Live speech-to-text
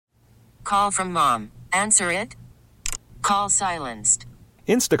call from mom. Answer it. Call silenced.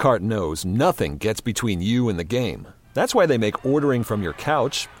 Instacart knows nothing gets between you and the game. That's why they make ordering from your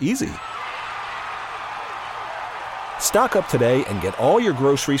couch easy. Stock up today and get all your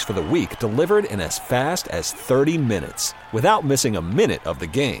groceries for the week delivered in as fast as 30 minutes without missing a minute of the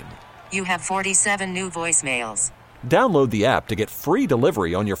game. You have 47 new voicemails. Download the app to get free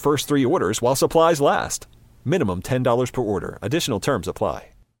delivery on your first 3 orders while supplies last. Minimum $10 per order. Additional terms apply.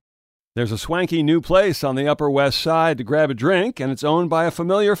 There's a swanky new place on the Upper West Side to grab a drink, and it's owned by a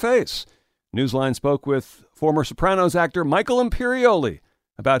familiar face. Newsline spoke with former Sopranos actor Michael Imperioli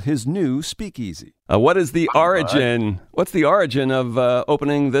about his new speakeasy. What's the origin of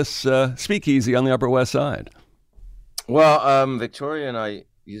opening this speakeasy on the Upper West Side? Well, Victoria and I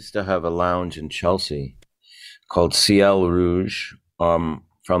used to have a lounge in Chelsea called Ciel Rouge from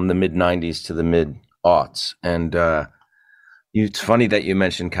the mid-'90s to the mid-aughts. And it's funny that you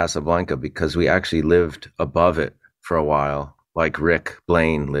mentioned Casablanca because we actually lived above it for a while, like Rick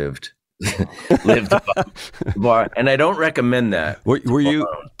Blaine lived above the bar. And I don't recommend that.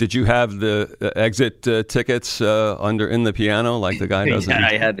 Did you have the exit tickets in the piano like the guy does?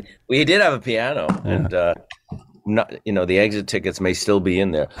 Yeah, we did have a piano. Yeah. And the exit tickets may still be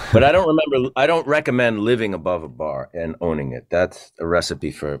in there, but I don't recommend living above a bar and owning it. That's a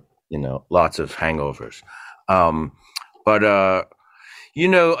recipe for, lots of hangovers. We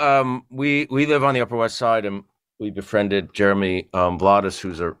live on the Upper West Side, and we befriended Jeremy Vladis,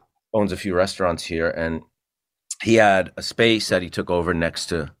 who owns a few restaurants here, and he had a space that he took over next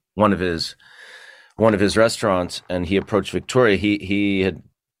to one of his restaurants, and he approached Victoria. He had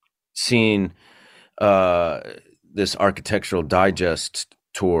seen this architectural digest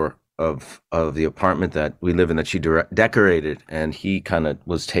tour of the apartment that we live in that she decorated, and he kind of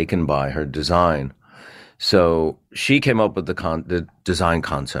was taken by her design. So she came up with the design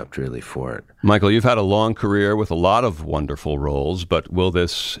concept really for it. Michael, you've had a long career with a lot of wonderful roles, but will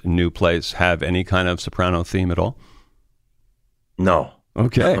this new place have any kind of Soprano theme at all? No.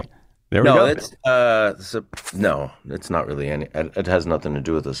 Okay. There we go. It's not really any. It has nothing to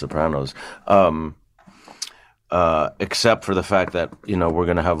do with the Sopranos. Except for the fact that, we're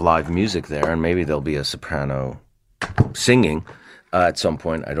going to have live music there, and maybe there'll be a soprano singing at some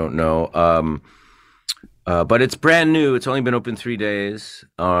point. I don't know. But it's brand new. It's only been open 3 days.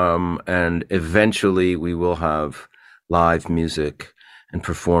 And eventually we will have live music and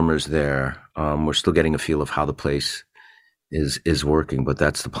performers there. We're still getting a feel of how the place is working, but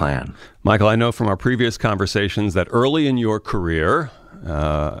that's the plan. Michael, I know from our previous conversations that early in your career,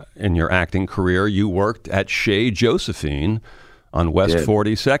 in your acting career, you worked at Chez Josephine on West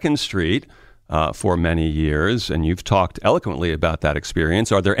 42nd Street for many years, and you've talked eloquently about that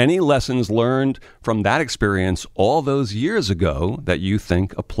experience. Are there any lessons learned from that experience all those years ago that you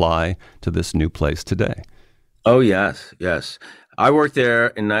think apply to this new place today? Oh, yes. I worked there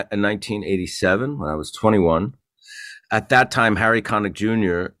in 1987 when I was 21. At that time, Harry Connick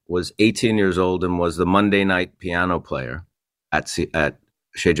Jr. was 18 years old and was the Monday night piano player at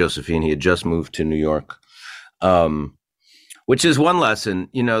Chez Josephine. He had just moved to New York, which is one lesson.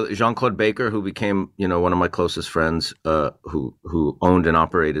 Jean-Claude Baker, who became, one of my closest friends, who owned and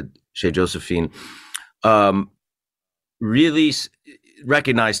operated Chez Josephine, really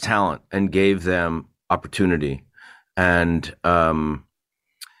recognized talent and gave them opportunity. And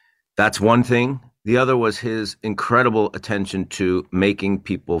that's one thing. The other was his incredible attention to making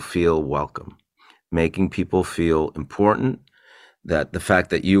people feel welcome, making people feel important, that the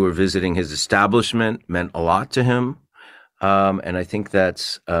fact that you were visiting his establishment meant a lot to him. And I think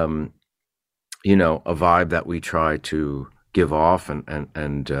that's, a vibe that we try to give off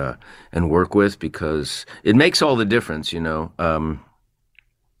and work with, because it makes all the difference, to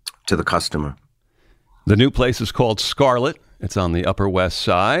the customer. The new place is called Scarlet. It's on the Upper West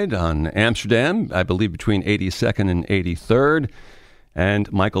Side on Amsterdam, I believe between 82nd and 83rd.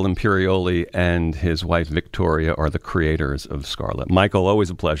 And Michael Imperioli and his wife Victoria are the creators of Scarlet. Michael,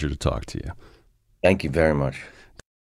 always a pleasure to talk to you. Thank you very much.